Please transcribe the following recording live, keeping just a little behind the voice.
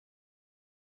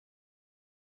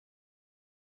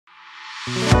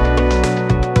Video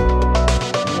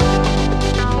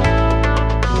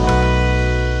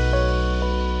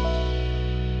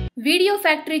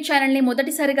factory channel ని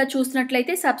మొదటిసారిగా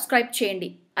చూసినట్లయితే సబ్స్క్రైబ్ చేయండి.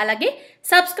 అలాగే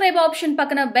సబ్స్క్రైబ్ ఆప్షన్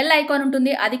పక్కన బెల్ ఐకాన్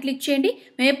ఉంటుంది, అది క్లిక్ చేయండి.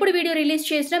 మేము ఎప్పుడు వీడియో రిలీజ్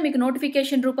చేసినా మీకు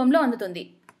నోటిఫికేషన్ రూపంలో అందుతుంది.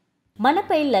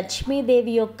 మనపై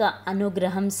లక్ష్మీదేవి యొక్క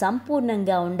అనుగ్రహం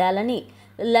సంపూర్ణంగా ఉండాలని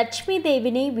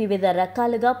లక్ష్మీదేవిని వివిధ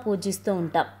రకాలుగా పూజిస్తూ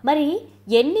ఉంటాం. మరి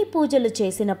ఎన్ని పూజలు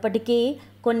చేసినప్పటికీ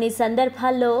కొన్ని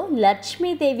సందర్భాల్లో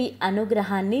లక్ష్మీదేవి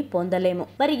అనుగ్రహాన్ని పొందలేము.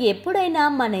 మరి ఎప్పుడైనా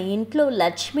మన ఇంట్లో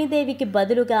లక్ష్మీదేవికి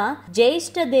బదులుగా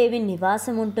జ్యేష్ఠదేవి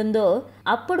నివాసం ఉంటుందో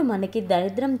అప్పుడు మనకి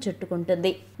దరిద్రం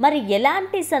చుట్టుకుంటుంది. మరి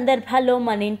ఎలాంటి సందర్భాల్లో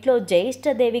మన ఇంట్లో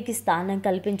జ్యేష్ఠదేవికి స్థానం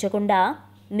కల్పించకుండా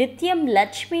నిత్యం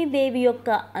లక్ష్మీదేవి యొక్క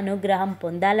అనుగ్రహం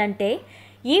పొందాలంటే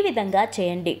ఈ విధంగా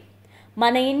చేయండి.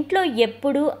 మన ఇంట్లో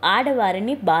ఎప్పుడూ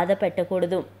ఆడవారిని బాధ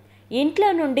పెట్టకూడదు. ఇంట్లో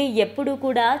నుండి ఎప్పుడూ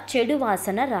కూడా చెడు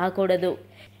వాసన రాకూడదు.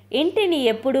 ఇంటిని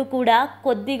ఎప్పుడూ కూడా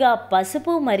కొద్దిగా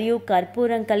పసుపు మరియు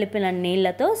కర్పూరం కలిపిన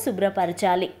నీళ్లతో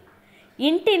శుభ్రపరచాలి.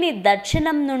 ఇంటిని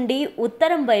దక్షిణం నుండి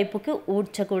ఉత్తరం వైపుకి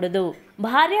ఊడ్చకూడదు.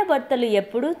 భార్యాభర్తలు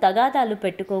ఎప్పుడూ తగాదాలు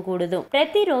పెట్టుకోకూడదు.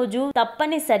 ప్రతిరోజు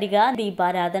తప్పనిసరిగా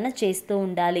దీపారాధన చేస్తూ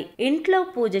ఉండాలి. ఇంట్లో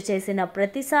పూజ చేసిన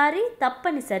ప్రతిసారి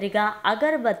తప్పనిసరిగా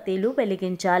అగరబత్తీలు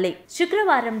వెలిగించాలి.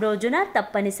 శుక్రవారం రోజున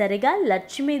తప్పనిసరిగా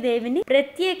లక్ష్మీదేవిని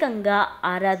ప్రత్యేకంగా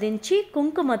ఆరాధించి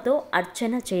కుంకుమతో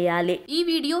అర్చన చేయాలి. ఈ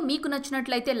వీడియో మీకు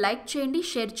నచ్చినట్లయితే లైక్ చేయండి,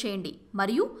 షేర్ చేయండి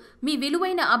మరియు మీ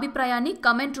విలువైన అభిప్రాయాన్ని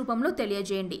కామెంట్ రూపంలో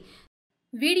తెలియజేయండి.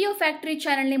 వీడియో ఫ్యాక్టరీ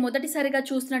ఛానల్ ని మొదటిసారిగా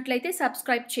చూసినట్లయితే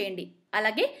సబ్స్క్రైబ్ చేయండి.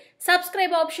 అలాగే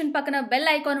సబ్స్క్రైబ్ ఆప్షన్ పక్కన బెల్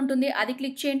ఐకాన్ ఉంటుంది, అది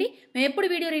క్లిక్ చేయండి. మేము ఎప్పుడు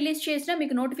వీడియో రిలీజ్ చేసినా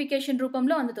మీకు నోటిఫికేషన్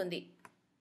రూపంలో అందుతుంది.